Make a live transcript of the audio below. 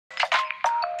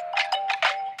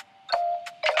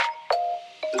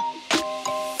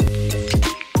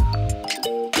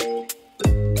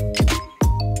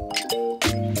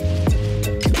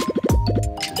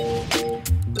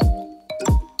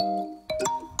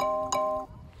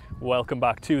Welcome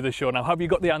back to the show. Now, have you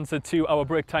got the answer to our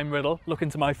break time riddle? Look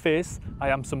into my face, I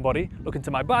am somebody. Look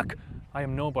into my back, I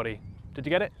am nobody. Did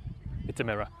you get it? It's a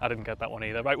mirror. I didn't get that one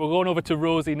either. Right, we're going over to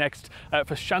Rosie next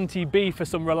for Shanti B for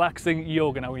some relaxing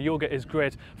yoga. Now, yoga is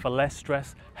great for less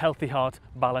stress, healthy heart,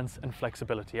 balance and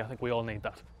flexibility. I think we all need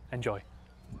that. Enjoy.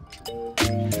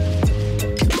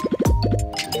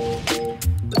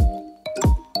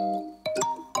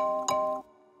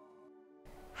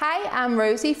 Hi, I'm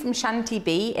Rosie from Shanti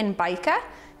B in Biker.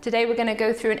 Today we're going to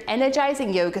go through an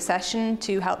energizing yoga session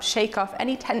to help shake off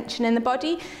any tension in the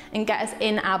body and get us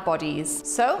in our bodies.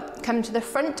 So come to the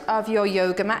front of your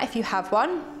yoga mat if you have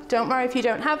one. Don't worry if you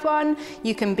don't have one.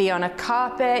 You can be on a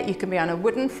carpet, you can be on a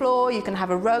wooden floor, you can have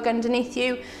a rug underneath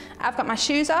you. I've got my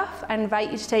shoes off. I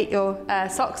invite you to take your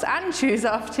socks and shoes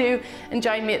off too and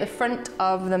join me at the front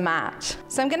of the mat.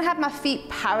 So I'm going to have my feet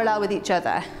parallel with each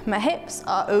other. My hips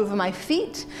are over my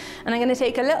feet and I'm going to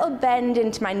take a little bend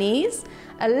into my knees,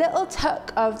 a little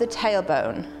tuck of the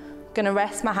tailbone. I'm going to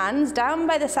rest my hands down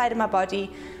by the side of my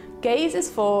body, gaze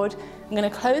is forward. I'm going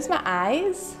to close my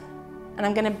eyes and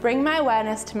I'm going to bring my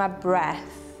awareness to my breath.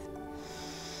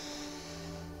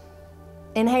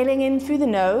 Inhaling in through the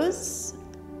nose,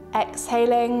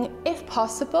 exhaling, if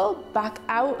possible, back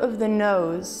out of the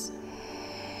nose.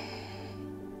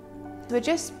 We're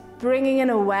just bringing an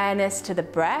awareness to the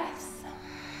breath.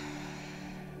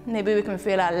 Maybe we can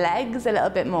feel our legs a little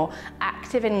bit more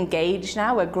active and engaged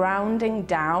now. We're grounding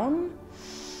down.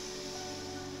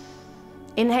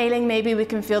 Inhaling, maybe we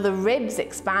can feel the ribs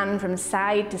expand from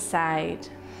side to side.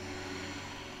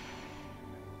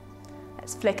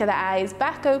 Let's flicker the eyes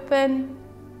back open.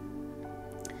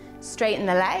 Straighten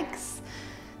the legs.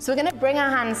 So we're going to bring our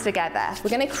hands together. We're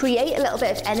going to create a little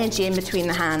bit of energy in between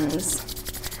the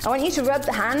hands. I want you to rub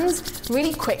the hands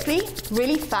really quickly,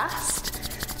 really fast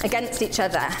against each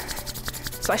other.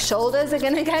 So our shoulders are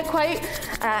going to get quite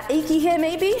achy here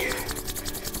maybe.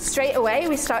 Straight away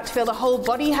we start to feel the whole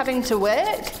body having to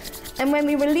work, and when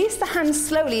we release the hands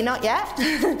slowly, not yet,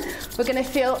 we're going to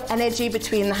feel energy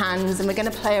between the hands and we're going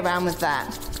to play around with that.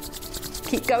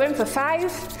 Keep going for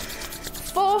 5,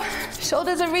 4,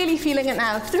 shoulders are really feeling it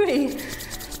now, 3,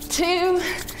 2,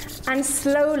 and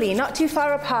slowly, not too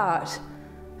far apart.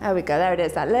 There we go, there it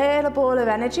is, that little ball of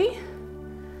energy.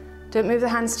 Don't move the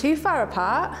hands too far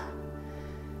apart,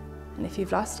 and if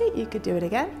you've lost it, you could do it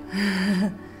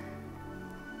again.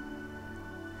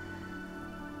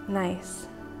 Nice.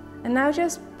 And now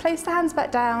just place the hands back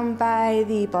down by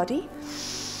the body.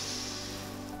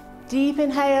 Deep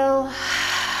inhale,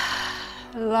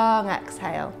 long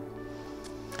exhale.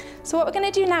 So what we're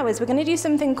going to do now is we're going to do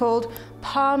something called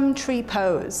palm tree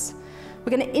pose.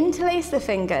 We're going to interlace the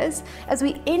fingers. As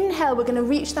we inhale, we're going to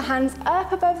reach the hands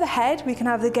up above the head. We can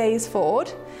have the gaze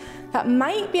forward. That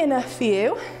might be enough for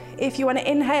you. If you want to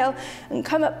inhale and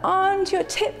come up onto your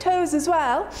tiptoes as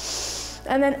well.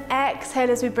 And then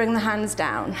exhale as we bring the hands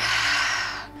down.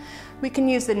 We can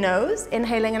use the nose,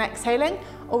 inhaling and exhaling,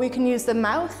 or we can use the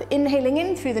mouth, inhaling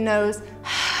in through the nose,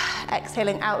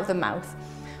 exhaling out of the mouth.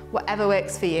 Whatever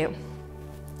works for you.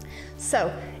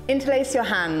 So, interlace your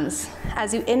hands.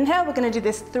 As you inhale, we're going to do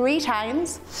this 3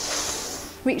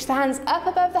 times. Reach the hands up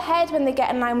above the head when they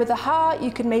get in line with the heart.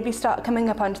 You can maybe start coming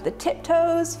up onto the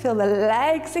tiptoes, feel the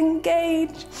legs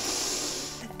engage.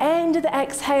 End of the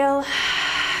exhale.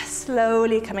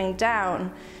 Slowly coming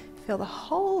down. Feel the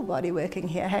whole body working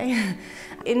here, hey?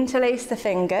 Interlace the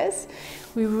fingers.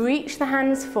 We reach the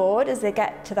hands forward as they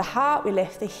get to the heart. We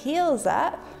lift the heels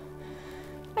up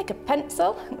like a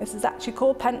pencil. This is actually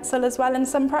called pencil as well in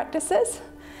some practices.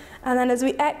 And then as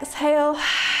we exhale,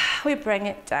 we bring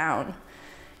it down.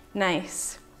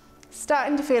 Nice.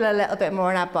 Starting to feel a little bit more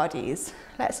in our bodies.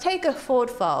 Let's take a forward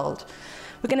fold.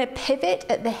 We're going to pivot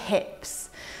at the hips.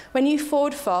 When you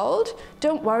forward fold,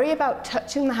 don't worry about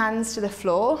touching the hands to the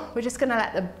floor. We're just going to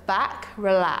let the back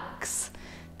relax.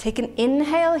 Take an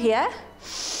inhale here.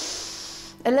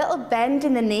 A little bend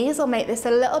in the knees will make this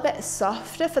a little bit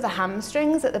softer for the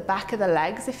hamstrings at the back of the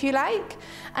legs, if you like.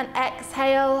 And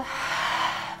exhale,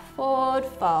 forward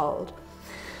fold.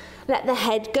 Let the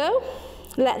head go,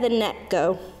 let the neck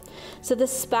go. So the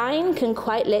spine can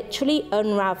quite literally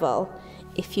unravel.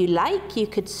 If you like, you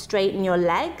could straighten your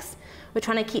legs. We're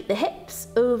trying to keep the hips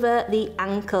over the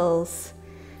ankles.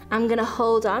 I'm going to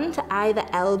hold on to either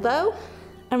elbow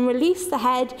and release the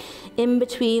head in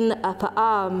between the upper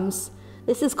arms.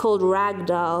 This is called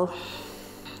ragdoll.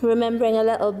 Remembering a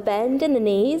little bend in the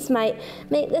knees might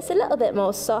make this a little bit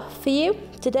more soft for you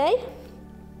today.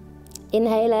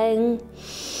 Inhaling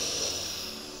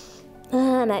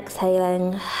and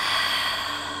exhaling.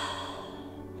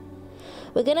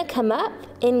 We're going to come up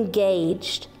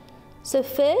engaged. So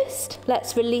first,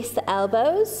 let's release the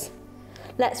elbows.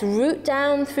 Let's root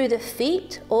down through the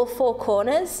feet, all four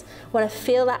corners. Want to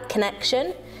feel that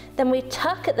connection. Then we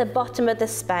tuck at the bottom of the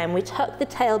spine. We tuck the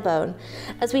tailbone.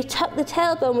 As we tuck the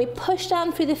tailbone, we push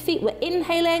down through the feet. We're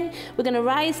inhaling. We're going to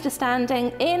rise to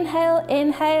standing. Inhale,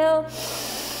 inhale.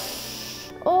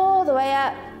 All the way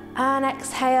up. And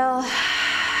exhale.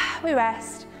 We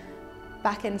rest.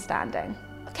 Back in standing.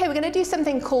 Okay, we're going to do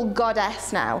something called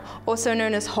goddess now, also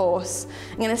known as horse.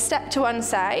 I'm going to step to one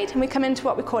side and we come into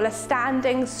what we call a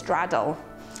standing straddle.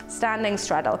 Standing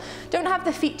straddle. Don't have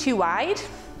the feet too wide.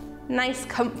 Nice,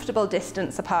 comfortable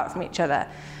distance apart from each other.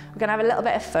 We're going to have a little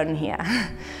bit of fun here.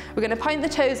 We're going to point the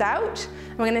toes out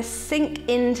and we're going to sink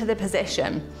into the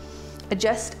position.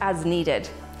 Adjust as needed.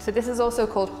 So this is also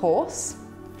called horse.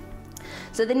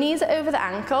 So the knees are over the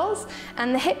ankles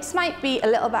and the hips might be a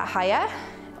little bit higher.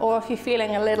 Or if you're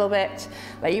feeling a little bit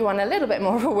like you want a little bit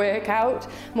more of a workout,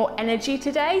 more energy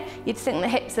today, you'd sink the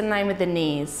hips in line with the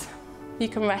knees. You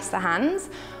can rest the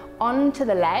hands onto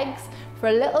the legs for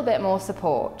a little bit more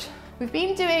support. We've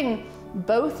been doing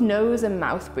both nose and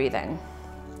mouth breathing.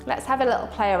 Let's have a little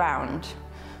play around.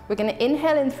 We're going to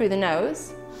inhale in through the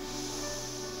nose.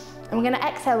 And we're going to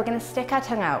exhale, we're going to stick our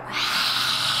tongue out.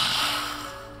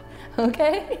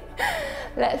 Okay?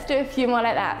 Let's do a few more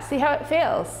like that. See how it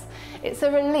feels? It's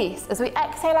a release. As we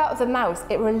exhale out of the mouth,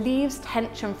 it relieves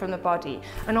tension from the body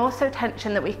and also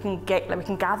tension that we can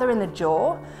gather in the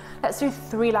jaw. Let's do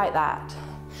 3 like that.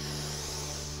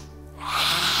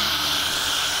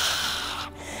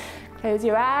 Close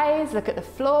your eyes, look at the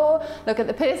floor, look at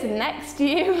the person next to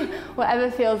you,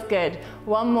 whatever feels good.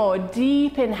 One more,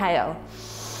 deep inhale.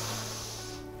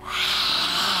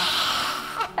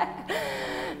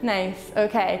 Nice,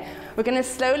 okay. We're gonna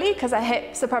slowly, because our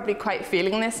hips are probably quite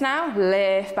feeling this now,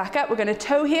 lift back up. We're gonna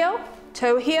toe heel,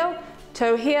 toe heel,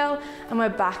 toe heel, and we're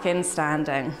back in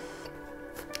standing.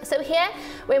 So here,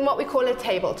 we're in what we call a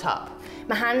tabletop.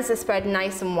 My hands are spread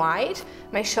nice and wide.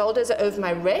 My shoulders are over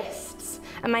my wrists,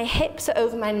 and my hips are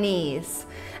over my knees.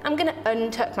 I'm gonna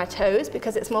untuck my toes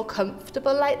because it's more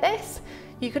comfortable like this.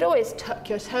 You could always tuck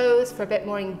your toes for a bit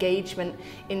more engagement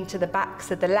into the backs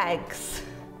of the legs.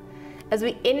 As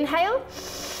we inhale,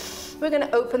 we're going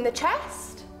to open the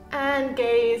chest and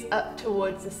gaze up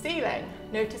towards the ceiling.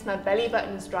 Notice my belly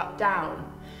buttons drop down.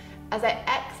 As I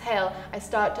exhale, I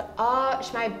start to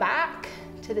arch my back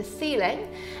to the ceiling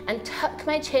and tuck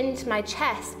my chin to my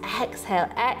chest. Exhale,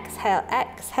 exhale,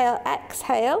 exhale,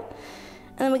 exhale.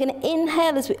 And then we're going to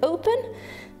inhale as we open.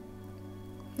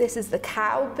 This is the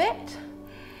cow bit.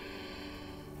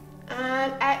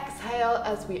 And exhale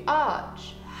as we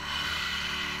arch.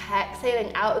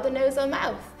 Exhaling out of the nose or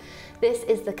mouth. This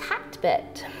is the cat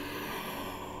bit.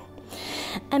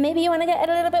 And maybe you want to get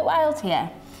a little bit wild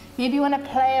here. Maybe you want to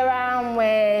play around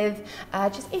with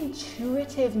just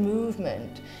intuitive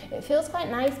movement. It feels quite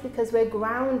nice because we're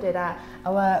grounded.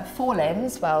 Our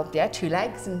forelimbs, well, yeah, 2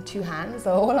 legs and 2 hands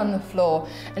are all on the floor.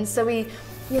 And so we,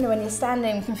 when you're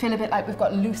standing, you can feel a bit like we've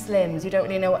got loose limbs. You don't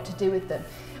really know what to do with them.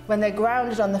 When they're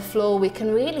grounded on the floor, we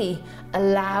can really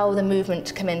allow the movement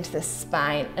to come into the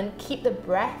spine and keep the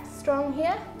breath strong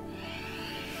here.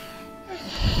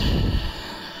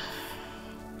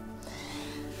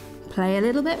 Play a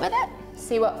little bit with it,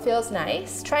 see what feels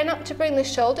nice. Try not to bring the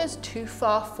shoulders too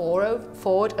far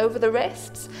forward over the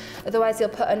wrists, otherwise you'll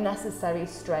put unnecessary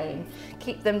strain.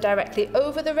 Keep them directly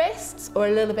over the wrists or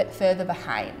a little bit further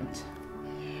behind.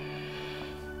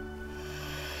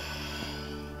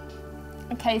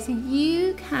 Okay, so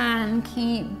you can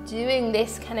keep doing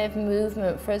this kind of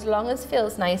movement for as long as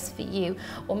feels nice for you.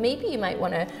 Or maybe you might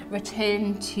want to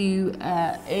return to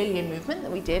earlier movement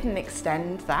that we did and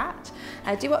extend that.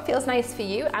 Do what feels nice for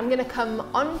you. I'm going to come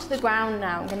onto the ground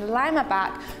now. I'm going to lie my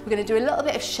back. We're going to do a little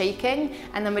bit of shaking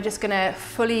and then we're just going to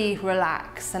fully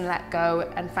relax and let go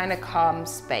and find a calm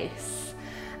space.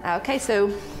 Okay,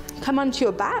 so come onto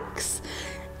your backs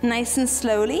nice and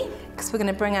slowly. We're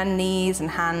going to bring our knees and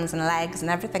hands and legs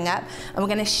and everything up and we're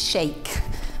going to shake.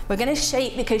 We're going to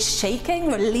shake because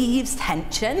shaking relieves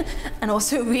tension and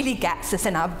also really gets us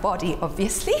in our body,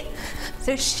 obviously.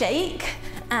 So shake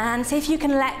and see if you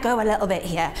can let go a little bit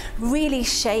here. Really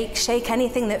shake, shake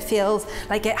anything that feels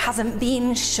like it hasn't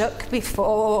been shook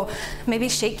before. Maybe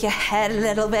shake your head a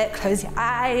little bit, close your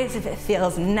eyes if it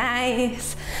feels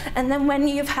nice. And then when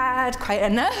you've had quite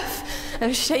enough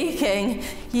of shaking,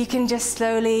 you can just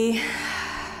slowly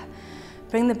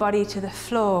bring the body to the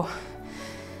floor.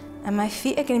 And my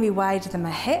feet are going to be wider than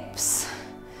my hips.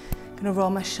 I'm going to roll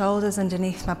my shoulders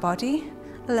underneath my body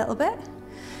a little bit.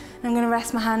 I'm going to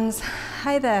rest my hands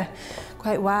either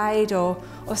quite wide or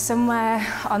somewhere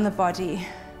on the body.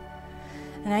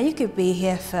 And now you could be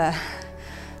here for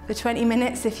 20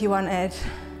 minutes if you wanted.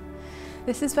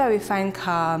 This is where we find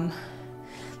calm.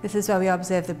 This is where we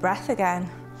observe the breath again.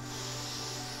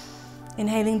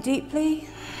 Inhaling deeply,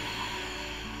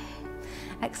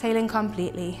 exhaling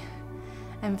completely.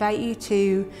 I invite you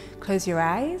to close your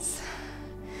eyes,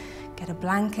 get a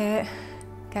blanket,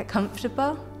 get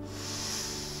comfortable.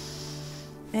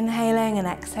 Inhaling and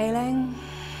exhaling.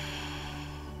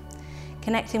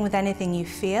 Connecting with anything you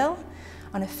feel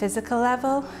on a physical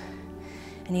level.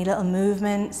 Any little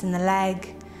movements in the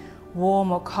leg,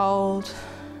 warm or cold.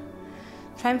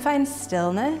 Try and find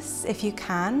stillness if you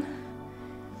can.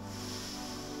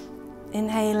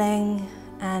 Inhaling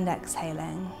and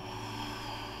exhaling.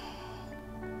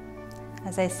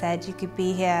 As I said, you could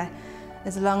be here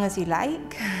as long as you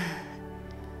like.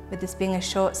 With this being a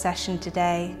short session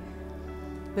today,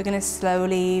 we're going to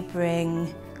slowly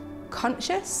bring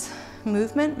conscious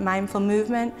movement, mindful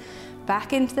movement,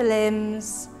 back into the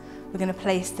limbs. We're going to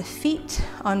place the feet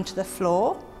onto the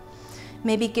floor.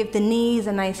 Maybe give the knees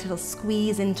a nice little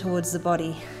squeeze in towards the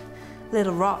body. A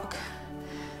little rock.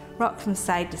 Rock from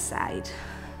side to side.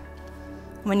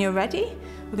 When you're ready,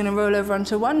 we're going to roll over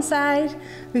onto one side.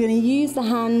 We're going to use the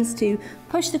hands to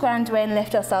push the ground away and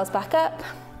lift ourselves back up.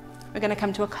 We're going to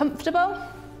come to a comfortable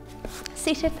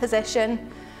seated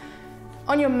position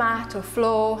on your mat or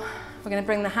floor. We're going to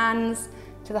bring the hands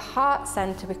to the heart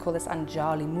center. We call this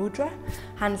Anjali Mudra.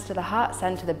 Hands to the heart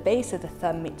center, the base of the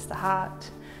thumb meets the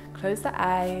heart. Close the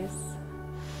eyes.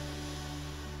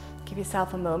 Give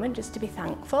yourself a moment just to be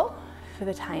thankful for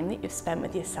the time that you've spent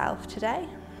with yourself today.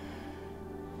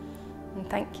 And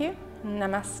thank you.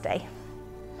 Namaste.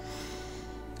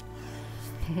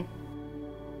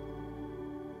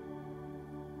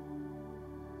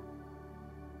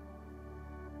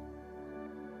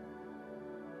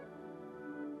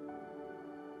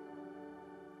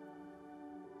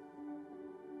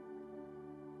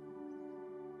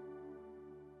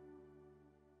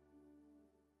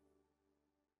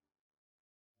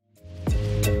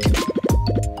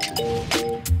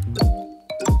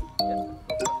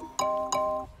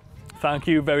 Thank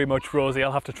you very much, Rosie.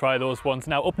 I'll have to try those ones.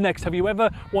 Now, up next, have you ever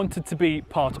wanted to be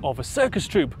part of a circus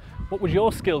troupe? What would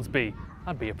your skills be?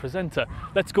 I'd be a presenter.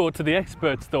 Let's go to the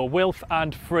experts though, Wilf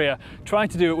and Freya. Try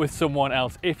to do it with someone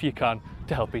else if you can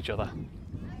to help each other.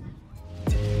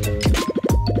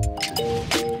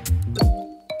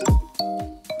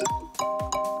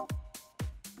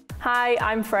 Hi,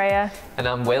 I'm Freya. And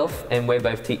I'm Wilf, and we're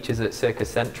both teachers at Circus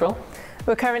Central.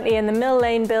 We're currently in the Mill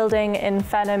Lane building in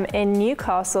Fenham in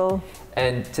Newcastle.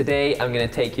 And today I'm going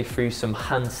to take you through some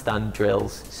handstand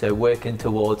drills. So working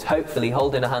towards hopefully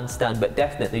holding a handstand, but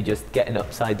definitely just getting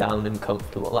upside down and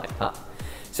comfortable like that.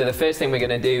 So the first thing we're going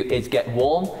to do is get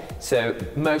warm. So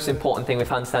most important thing with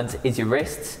handstands is your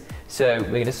wrists. So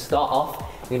we're going to start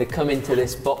off, we're going to come into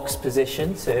this box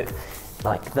position. So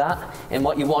like that. And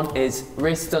what you want is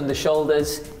wrists under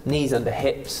shoulders, knees under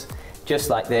hips.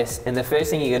 Just like this, and the first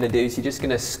thing you're going to do is you're just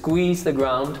going to squeeze the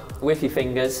ground with your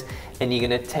fingers and you're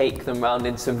going to take them round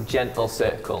in some gentle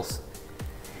circles.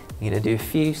 You're going to do a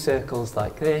few circles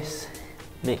like this,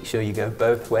 make sure you go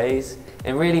both ways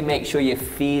and really make sure you're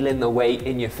feeling the weight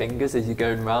in your fingers as you're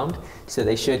going round, so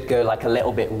they should go like a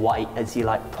little bit white as you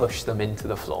like push them into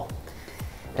the floor.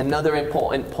 Another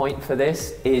important point for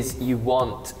this is you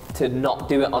want to not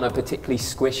do it on a particularly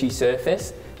squishy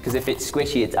surface, because if it's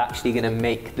squishy, it's actually going to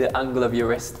make the angle of your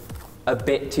wrist a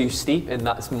bit too steep, and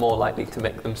that's more likely to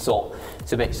make them sore.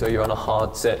 So make sure you're on a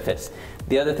hard surface.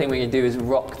 The other thing we're going to do is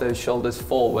rock those shoulders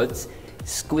forwards,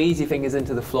 squeeze your fingers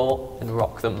into the floor and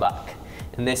rock them back.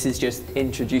 And this is just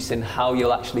introducing how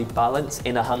you'll actually balance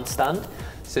in a handstand.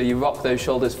 So you rock those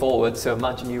shoulders forward, so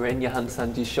imagine you're in your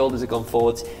handstand, your shoulders have gone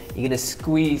forwards, you're going to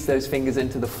squeeze those fingers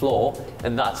into the floor,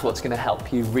 and that's what's going to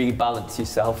help you rebalance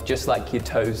yourself, just like your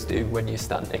toes do when you're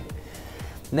standing.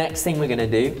 Next thing we're going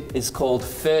to do is called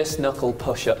first knuckle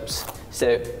push-ups.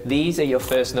 So these are your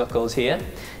first knuckles here,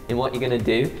 and what you're going to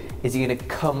do is you're going to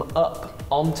come up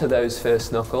onto those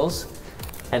first knuckles,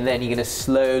 and then you're going to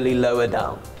slowly lower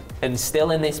down. And still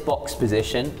in this box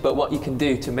position, but what you can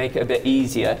do to make it a bit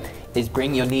easier is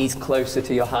bring your knees closer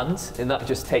to your hands, and that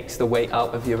just takes the weight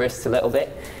out of your wrists a little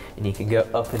bit, and you can go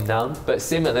up and down. But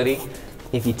similarly,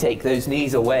 if you take those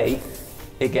knees away,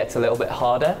 it gets a little bit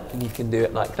harder, and you can do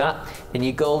it like that. And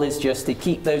your goal is just to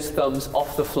keep those thumbs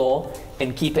off the floor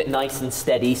and keep it nice and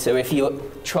steady. So if you're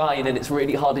trying and it's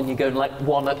really hard and you're going like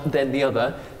one then the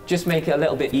other, just make it a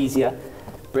little bit easier.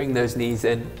 Bring those knees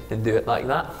in and do it like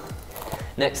that.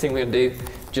 Next thing we're going to do,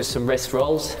 just some wrist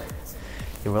rolls.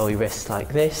 You roll your wrists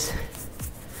like this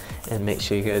and make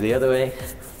sure you go the other way.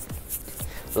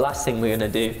 Last thing we're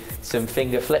going to do, some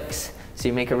finger flicks. So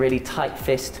you make a really tight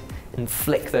fist and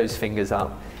flick those fingers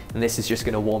out. And this is just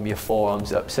going to warm your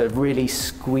forearms up. So really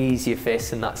squeeze your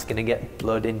fist, and that's going to get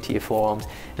blood into your forearms,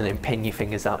 and then pin your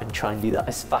fingers out and try and do that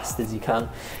as fast as you can.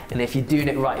 And if you're doing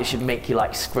it right, it should make you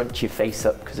like scrunch your face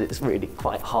up, because it's really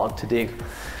quite hard to do.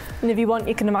 And if you want,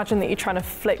 you can imagine that you're trying to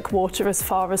flick water as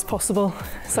far as possible.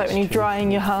 It's like when you're drying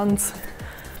your hands.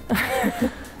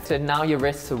 So now your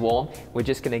wrists are warm, we're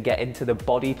just going to get into the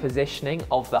body positioning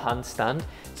of the handstand.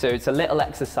 So it's a little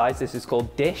exercise. This is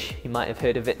called dish. You might have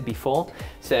heard of it before.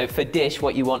 So for dish,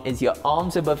 what you want is your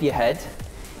arms above your head,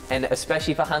 and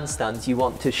especially for handstands, you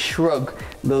want to shrug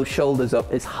those shoulders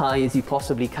up as high as you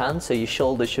possibly can. So your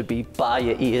shoulders should be by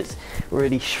your ears,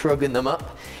 really shrugging them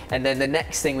up. And then the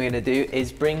next thing we're going to do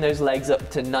is bring those legs up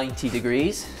to 90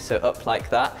 degrees, so up like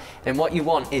that. And what you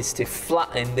want is to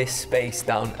flatten this space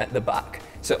down at the back.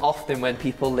 So often when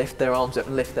people lift their arms up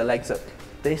and lift their legs up,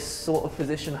 this sort of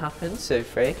position happens. So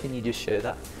Freya, can you just show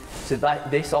that? So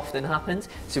this often happens.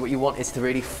 So what you want is to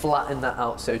really flatten that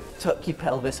out. So tuck your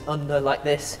pelvis under like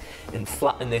this and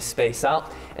flatten this space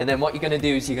out. And then what you're going to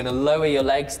do is you're going to lower your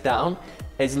legs down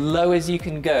as low as you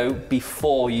can go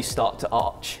before you start to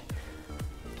arch.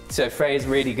 So Freya's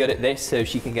really good at this, so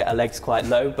she can get her legs quite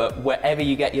low, but wherever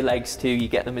you get your legs to, you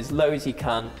get them as low as you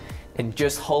can, and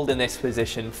just hold in this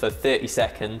position for 30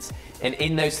 seconds. And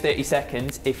in those 30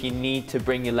 seconds, if you need to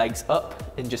bring your legs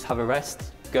up and just have a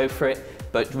rest, go for it,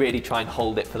 but really try and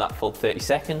hold it for that full 30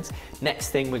 seconds. Next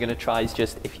thing we're gonna try is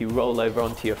just if you roll over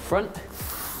onto your front,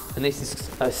 and this is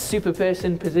a super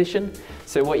person position.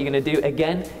 So what you're gonna do,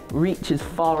 again, reach as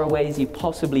far away as you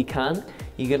possibly can.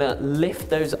 You're gonna lift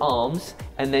those arms,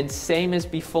 and then same as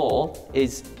before,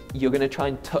 is you're gonna try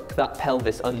and tuck that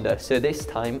pelvis under. So this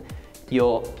time,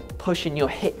 you're pushing your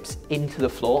hips into the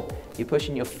floor, you're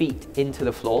pushing your feet into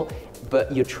the floor,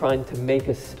 but you're trying to make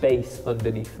a space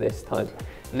underneath this time.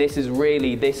 And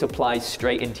this applies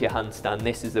straight into your handstand.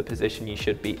 This is the position you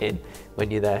should be in when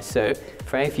you're there. So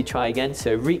Freya, if you try again,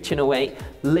 so reaching away,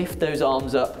 lift those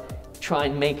arms up, try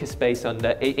and make a space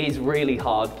under. It is really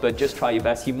hard, but just try your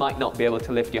best. You might not be able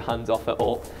to lift your hands off at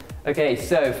all. Okay,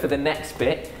 so for the next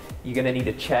bit, you're gonna need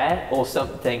a chair or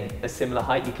something a similar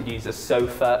height. You could use a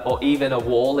sofa or even a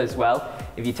wall as well.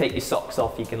 If you take your socks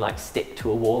off, you can like stick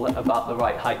to a wall at about the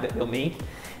right height that you'll need.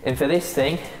 And for this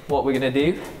thing, what we're gonna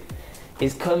do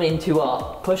is come into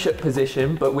our push-up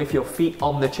position, but with your feet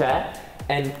on the chair.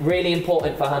 And really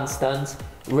important for handstands,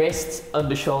 wrists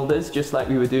under shoulders, just like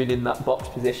we were doing in that box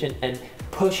position, and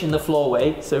pushing the floor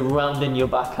away, so rounding your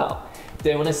back out.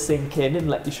 Don't want to sink in and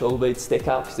let your shoulder blades stick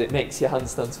out, because it makes your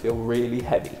handstands feel really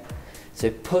heavy. So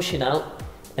pushing out,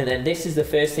 and then this is the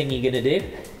first thing you're gonna do,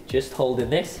 just holding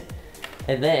this.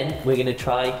 And then we're gonna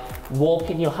try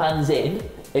walking your hands in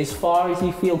as far as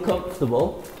you feel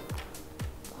comfortable,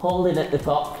 holding at the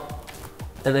top,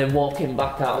 and then walking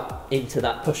back out into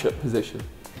that push-up position.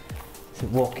 So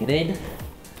walking in,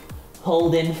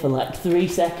 holding for like 3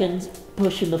 seconds,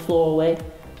 pushing the floor away,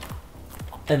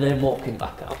 and then walking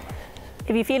back out.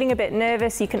 If you're feeling a bit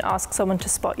nervous, you can ask someone to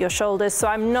spot your shoulders. So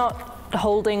I'm not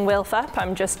holding Wilf up,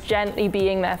 I'm just gently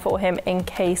being there for him in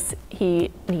case he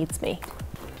needs me.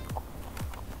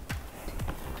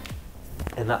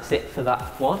 And that's it for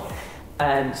that one.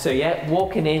 So yeah,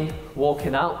 walking in,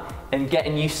 walking out, and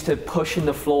getting used to pushing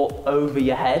the floor over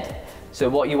your head. So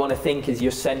what you want to think is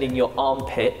you're sending your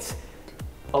armpits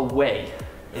away,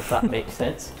 if that makes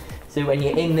sense. So when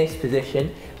you're in this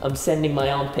position, I'm sending my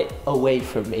armpit away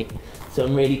from me. So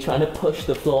I'm really trying to push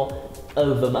the floor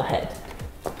over my head.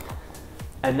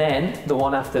 And then the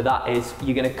one after that is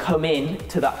you're going to come in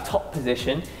to that top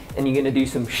position, and you're going to do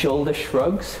some shoulder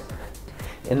shrugs.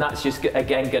 And that's just,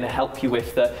 again, going to help you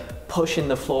with the pushing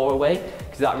the floor away,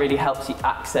 because that really helps you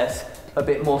access a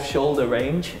bit more shoulder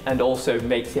range and also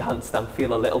makes your handstand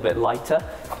feel a little bit lighter.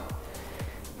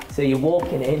 So you're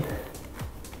walking in,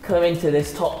 come into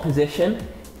this top position,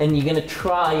 and you're going to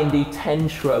try and do 10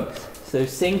 shrugs. So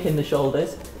sink in the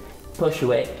shoulders, push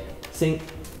away, sink,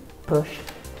 push,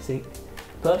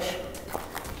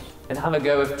 and have a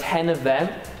go of 10 of them.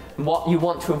 And what you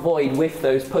want to avoid with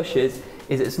those pushes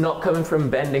is it's not coming from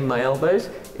bending my elbows,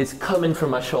 it's coming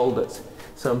from my shoulders.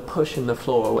 So I'm pushing the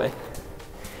floor away.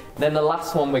 Then the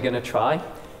last one we're going to try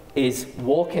is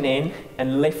walking in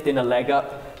and lifting a leg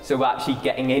up. So we're actually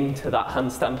getting into that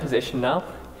handstand position now.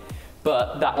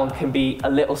 But that one can be a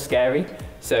little scary.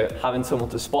 So having someone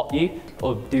to spot you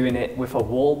or doing it with a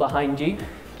wall behind you.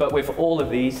 But with all of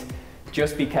these,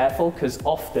 just be careful, because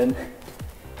often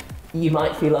you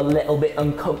might feel a little bit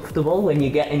uncomfortable when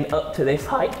you're getting up to this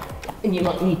height, and you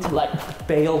might need to like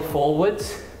bail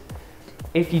forwards.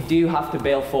 If you do have to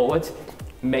bail forwards,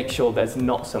 make sure there's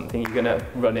not something you're gonna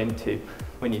run into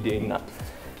when you're doing that.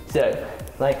 So,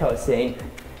 like I was saying,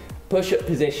 push-up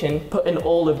position, putting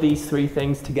all of these three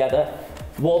things together,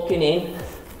 walking in,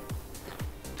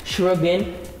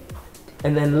 shrugging,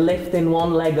 and then lifting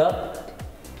one leg up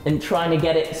and trying to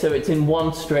get it so it's in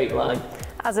one straight line.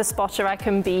 As a spotter, I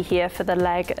can be here for the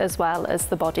leg as well as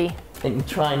the body. And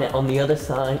trying it on the other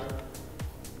side.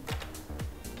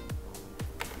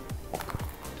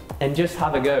 And just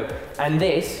have a go. And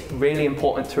this, really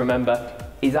important to remember,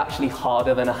 is actually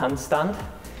harder than a handstand.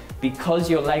 Because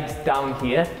your leg's down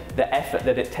here, the effort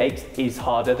that it takes is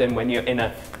harder than when you're in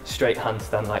a straight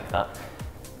handstand like that.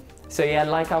 So yeah,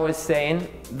 like I was saying,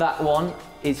 that one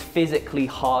is physically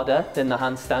harder than the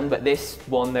handstand, but this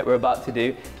one that we're about to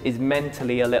do is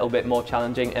mentally a little bit more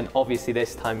challenging, and obviously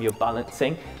this time you're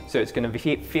balancing, so it's going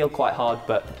to feel quite hard,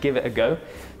 but give it a go.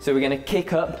 So we're going to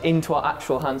kick up into our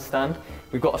actual handstand.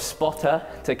 We've got a spotter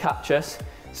to catch us,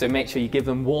 so make sure you give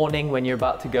them warning when you're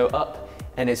about to go up,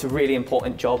 and it's a really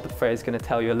important job. Freya's going to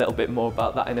tell you a little bit more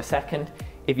about that in a second.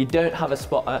 If you don't have a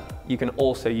spotter, you can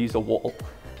also use a wall.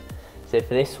 So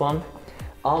for this one,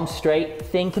 arms straight,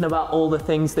 thinking about all the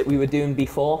things that we were doing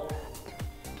before,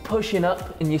 pushing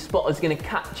up, and your spotter's going to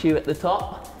catch you at the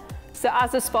top. So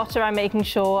as a spotter, I'm making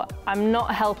sure I'm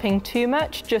not helping too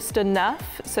much, just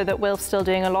enough so that Will's still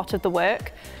doing a lot of the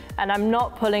work, and I'm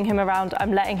not pulling him around,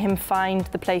 I'm letting him find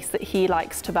the place that he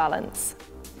likes to balance.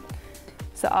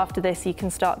 So after this, you can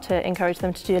start to encourage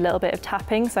them to do a little bit of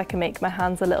tapping, so I can make my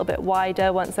hands a little bit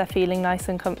wider once they're feeling nice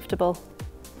and comfortable.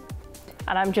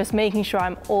 And I'm just making sure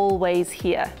I'm always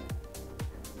here.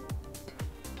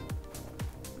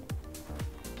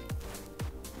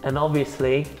 And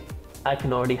obviously, I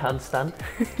can already handstand,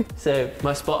 so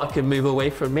my spotter can move away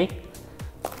from me.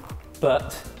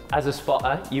 But as a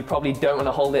spotter, you probably don't want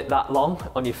to hold it that long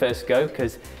on your first go,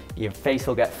 because your face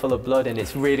will get full of blood and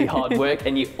it's really hard work,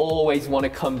 and you always want to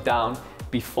come down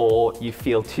before you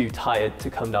feel too tired to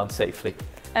come down safely.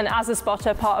 And as a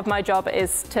spotter, part of my job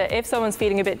is to, if someone's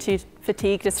feeling a bit too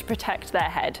fatigued, is to protect their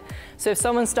head. So if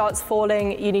someone starts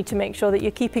falling, you need to make sure that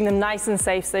you're keeping them nice and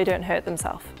safe so they don't hurt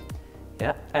themselves.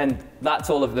 Yeah, and that's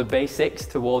all of the basics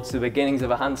towards the beginnings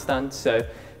of a handstand. So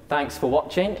thanks for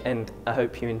watching, and I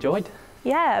hope you enjoyed.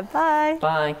 Yeah, bye.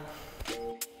 Bye.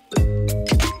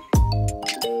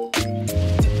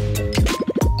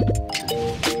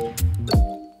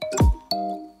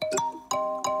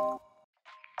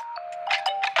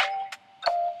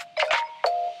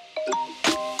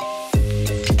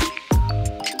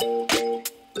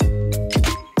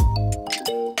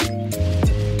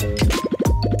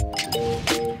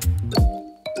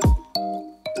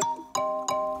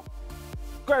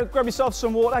 Grab yourself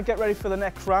some water, get ready for the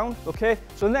next round, okay?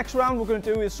 So the next round we're going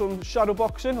to do is some shadow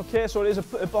boxing, okay? So it is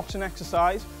a boxing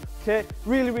exercise, okay?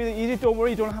 Really, really easy, don't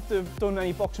worry, you don't have to have done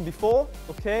any boxing before,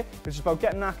 okay? It's just about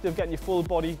getting active, getting your full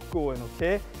body going,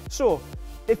 okay? So,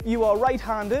 if you are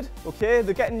right-handed, okay,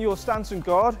 they're getting your stance and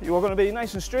guard, you are going to be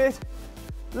nice and straight.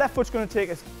 Left foot's going to take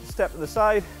a step to the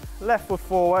side, left foot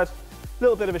forward, a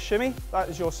little bit of a shimmy, that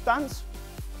is your stance.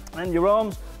 And your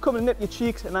arms come and nip your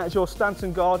cheeks, and that is your stance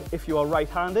and guard if you are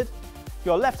right-handed. If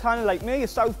you're left-handed like me, a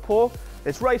southpaw,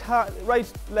 it's right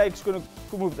leg's going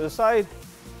to move to the side,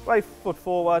 right foot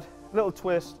forward, little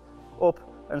twist, up,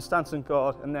 and stance and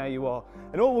guard, and there you are.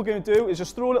 And all we're going to do is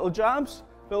just throw little jabs,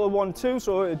 little 1-2,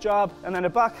 so a jab, and then a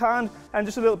backhand, and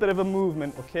just a little bit of a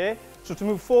movement, okay? So to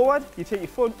move forward, you take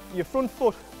your front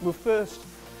foot, move first,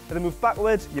 and then move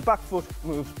backwards, your back foot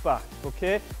moves back,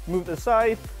 okay? Move to the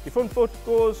side, your front foot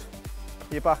goes,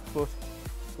 your back foot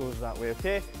goes that way,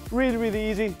 okay? Really,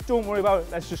 really easy, don't worry about it,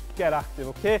 let's just get active,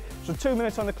 okay? So 2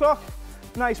 minutes on the clock,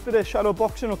 nice bit of shadow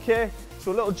boxing, okay?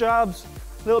 So little jabs,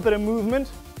 a little bit of movement,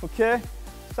 okay?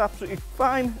 It's absolutely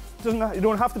fine, you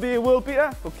don't have to be a world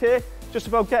beater, okay? Just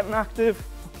about getting active,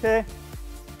 okay?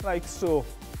 Like so.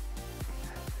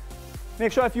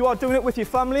 Make sure if you are doing it with your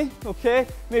family, okay,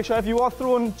 make sure if you are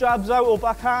throwing jabs out or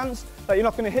backhands that you're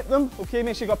not going to hit them, okay,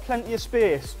 make sure you've got plenty of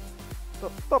space.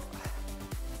 Stop.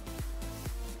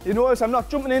 You notice I'm not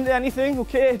jumping into anything,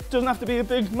 okay, it doesn't have to be a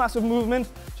big massive movement,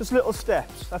 just little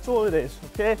steps, that's all it is,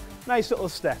 okay, nice little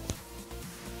steps.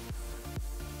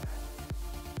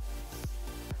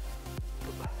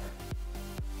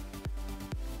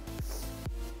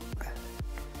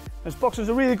 This boxing is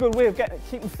a really good way of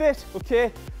keeping fit,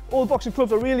 okay? All boxing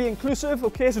clubs are really inclusive,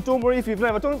 okay? So don't worry if you've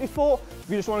never done it before, if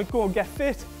you just want to go and get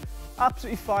fit,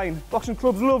 absolutely fine. Boxing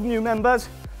clubs love new members.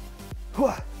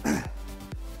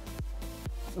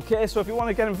 Okay, so if you want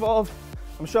to get involved,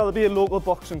 I'm sure there'll be a local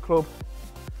boxing club.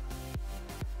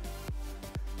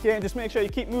 Okay, and just make sure you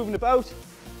keep moving about.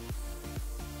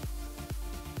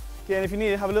 Okay, and if you need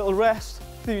to have a little rest,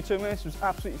 3 to 2 minutes was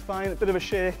absolutely fine. A bit of a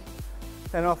shake,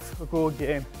 then off we go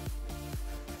again.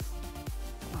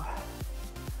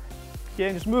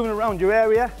 Again, just moving around your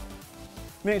area,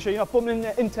 making sure you're not bumping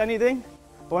into anything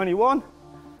or anyone.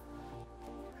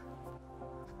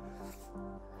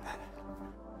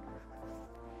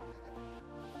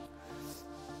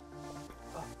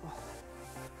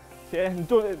 Okay,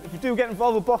 and if you do get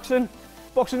involved with boxing,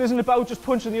 boxing isn't about just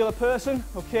punching the other person,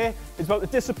 okay? It's about the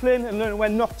discipline and learning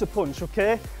when not to punch,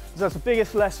 okay? So that's the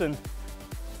biggest lesson.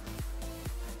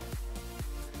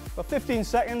 About 15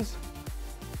 seconds.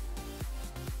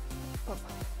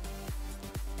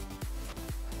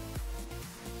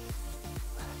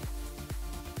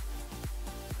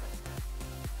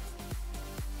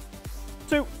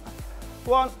 Two,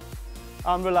 one,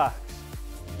 and relax.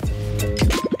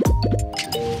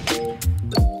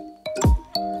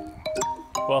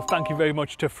 Well, thank you very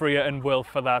much to Freya and Will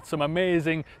for that. Some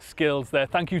amazing skills there.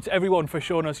 Thank you to everyone for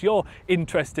showing us your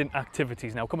interesting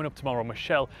activities. Now, coming up tomorrow,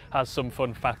 Michelle has some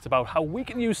fun facts about how we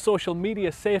can use social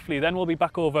media safely. Then we'll be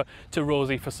back over to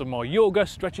Rosie for some more yoga,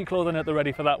 stretchy clothing at the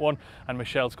ready for that one. And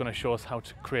Michelle's going to show us how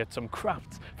to create some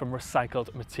crafts from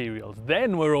recycled materials.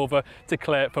 Then we're over to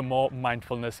Claire for more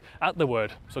mindfulness at the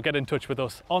Word. So get in touch with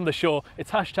us on the show.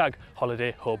 It's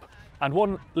 #HolidayHub. And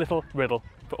one little riddle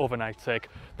for overnight's sake.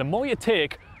 The more you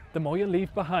take, the more you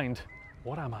leave behind.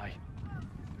 What am I?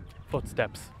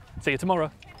 Footsteps. See you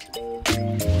tomorrow.